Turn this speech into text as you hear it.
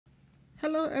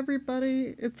Hello,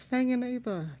 everybody. It's Fang and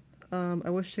Ava.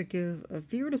 I wish to give a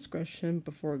viewer discretion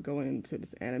before going into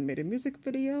this animated music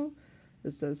video.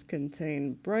 This does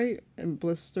contain bright and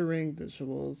blistering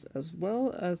visuals as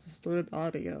well as distorted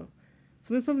audio.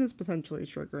 So this something that's potentially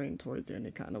triggering towards you in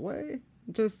any kind of way.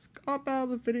 Just hop out of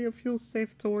the video if it feels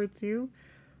safe towards you.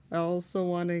 I also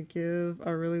want to give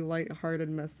a really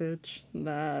light-hearted message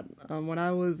that when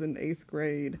I was in 8th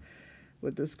grade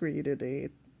with Discrete,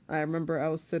 I remember I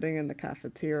was sitting in the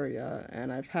cafeteria,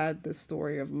 and I've had this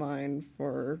story of mine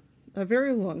for a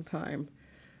very long time.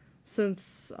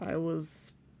 Since I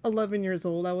was 11 years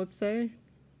old, I would say.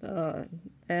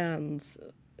 And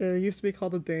it used to be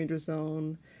called the Danger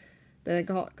Zone. Then it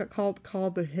got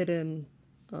called the Hidden,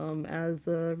 as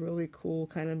a really cool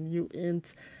kind of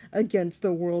mutant against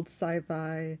the world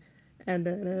sci-fi. And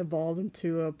then it evolved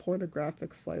into a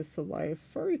pornographic slice of life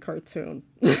furry cartoon.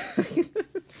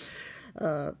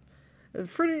 A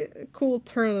pretty cool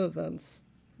turn of events.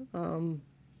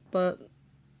 But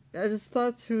I just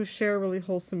thought to share a really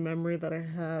wholesome memory that I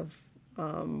have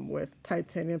with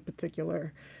Titanium in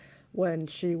particular, when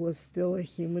she was still a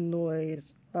humanoid,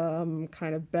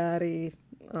 kind of baddie,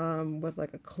 with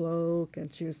like a cloak,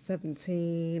 and she was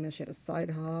 17, and she had a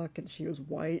side hawk, and she was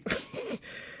white.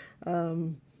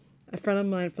 A friend of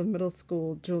mine from middle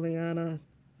school, Julianna,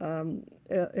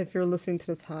 if you're listening to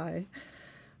this, hi.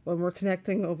 When we're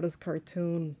connecting over this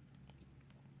cartoon,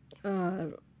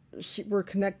 we're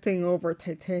connecting over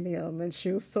Titanium, and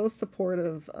she was so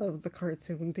supportive of the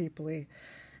cartoon deeply.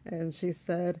 And she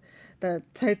said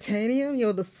that Titanium,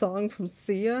 the song from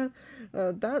Sia,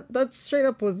 that straight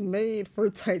up was made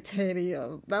for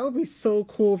Titanium. That would be so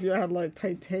cool if you had like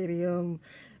Titanium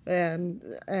and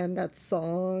that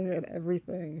song and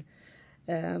everything.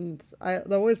 And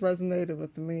that always resonated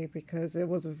with me because it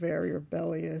was a very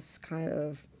rebellious kind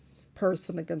of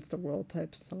person against the world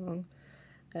type song.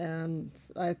 And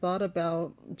I thought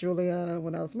about Juliana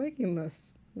when I was making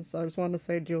this. So I just want to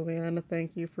say, Juliana,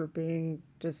 thank you for being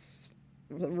just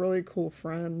a really cool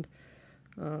friend,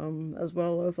 as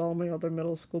well as all my other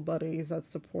middle school buddies that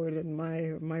supported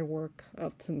my work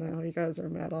up to now. You guys are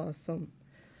mad awesome.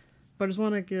 But I just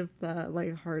want to give that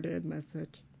lighthearted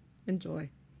message. Enjoy.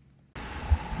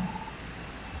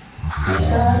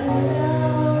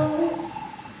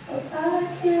 I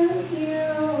can't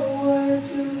hear a word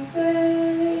you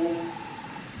say.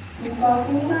 You're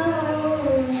talking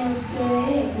loud, you're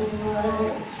saying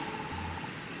much.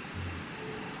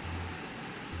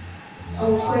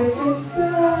 I'll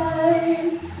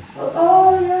criticize, but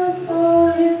all your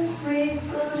bullets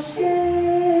ricochet.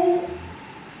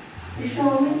 You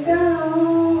show me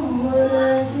down, but I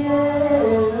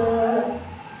get up.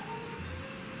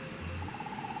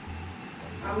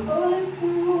 I'm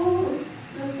bulletproof,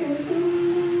 nothing to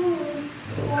lose.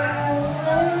 Fly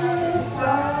away,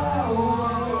 fly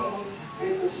away.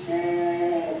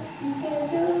 Ricochet, you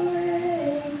take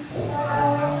away. Fly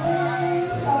away,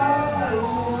 fly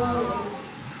away.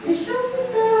 You shut me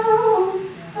down,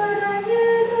 but I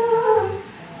get up.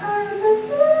 I'm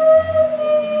titanium.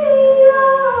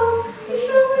 You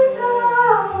shut me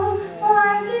down, but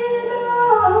I get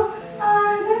up.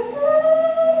 I'm titanium.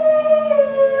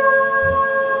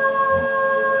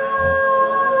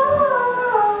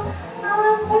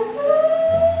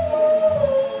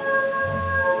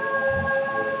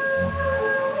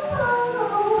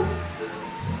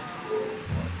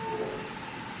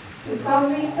 You calm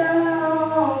me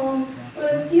down,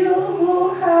 but you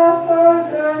who have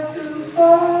further to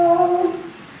fall.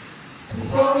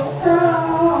 Ghost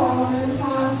town and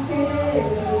haunted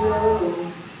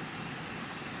road.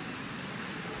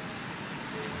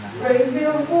 Raise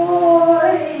your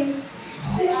voice,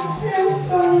 sticks and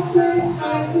stones may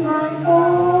break my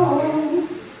bones.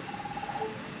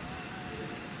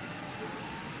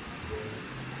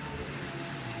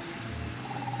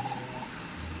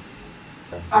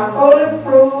 I'm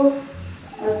bulletproof,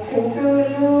 nothing to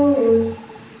lose.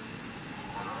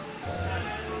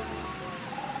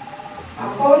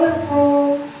 I'm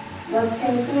bulletproof,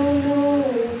 nothing to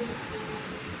lose.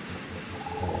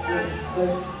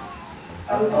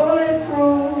 I'm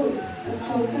bulletproof,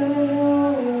 nothing to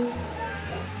lose.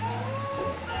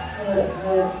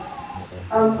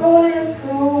 I'm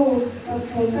bulletproof,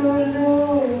 nothing to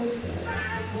lose.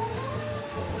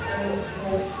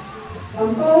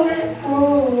 I'm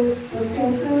bulletproof,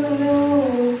 nothing to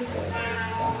lose.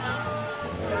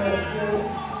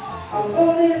 I'm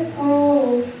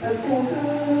bulletproof, nothing to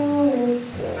lose.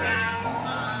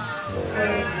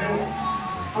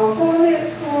 I'm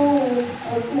bulletproof,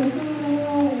 nothing to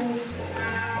lose.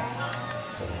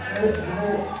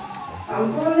 I'm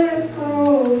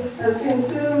bulletproof, nothing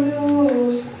to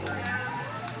lose.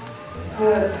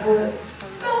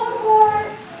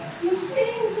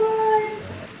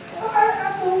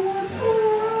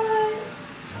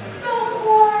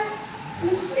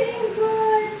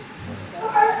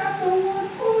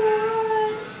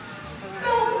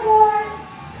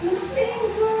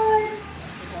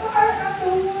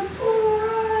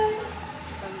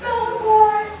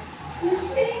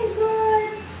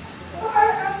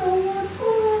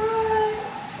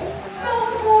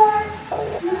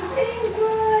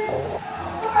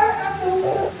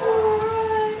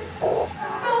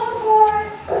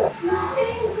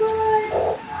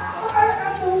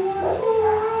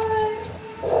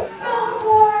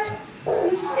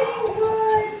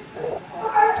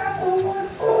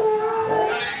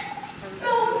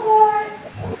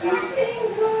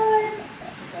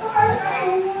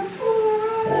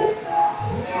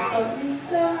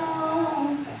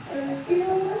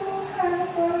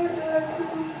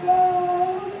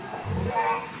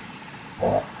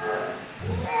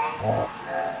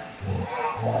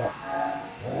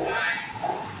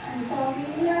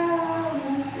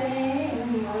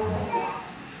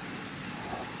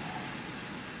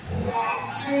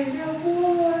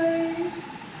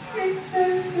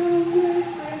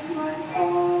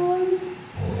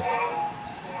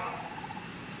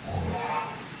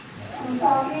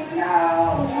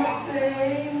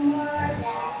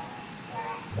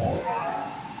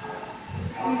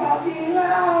 I'm talking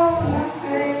loud in the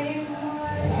same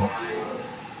way.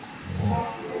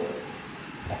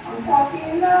 I'm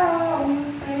talking loud in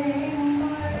the same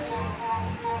way.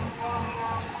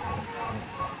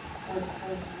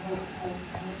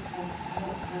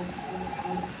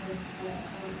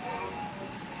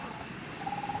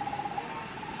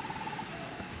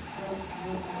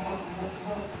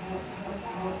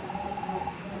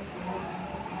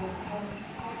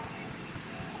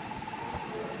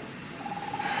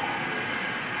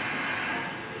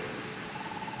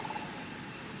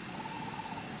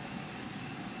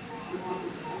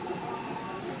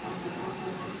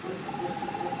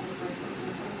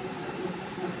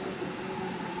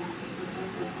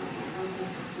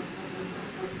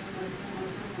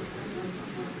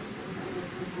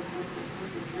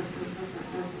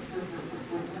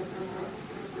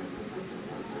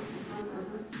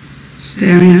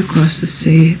 Staring across the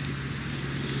sea,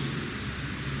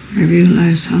 I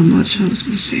realized how much I was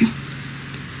missing.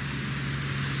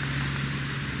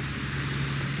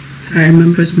 I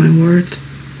remembered my word.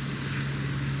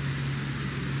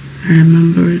 I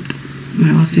remembered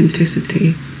my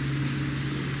authenticity.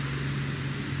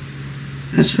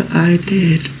 That's what I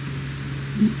did.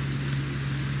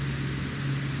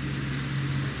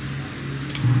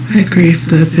 I craved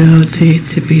the ability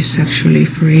to be sexually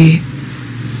free,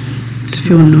 to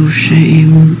feel no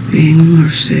shame being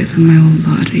immersive in my own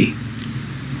body.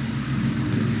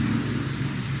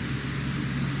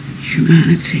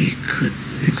 Humanity could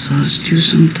exhaust you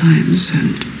sometimes,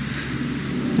 and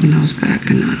when I was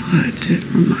back in that hut, it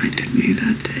reminded me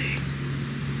that day.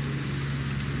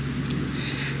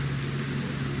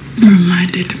 It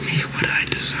reminded me what I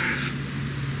deserve.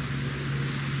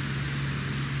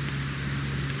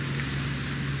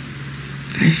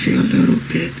 I feel a little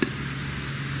bit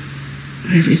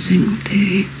every single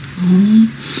day.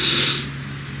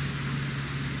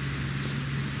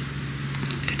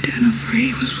 The den of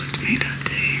free was with me that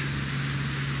day.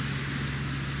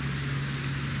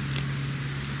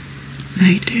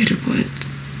 I did what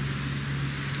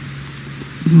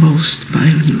most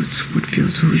bionauts would feel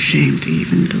too ashamed to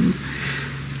even do.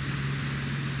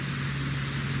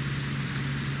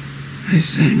 I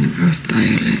sang an Earth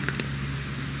dialect,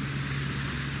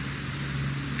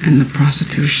 and the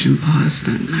prostitution pause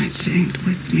that night sang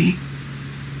with me.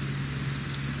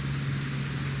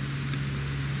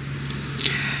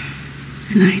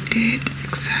 And I did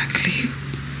exactly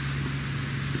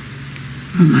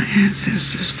what my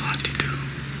ancestors fought to do.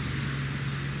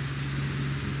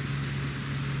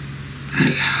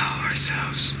 Allow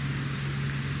ourselves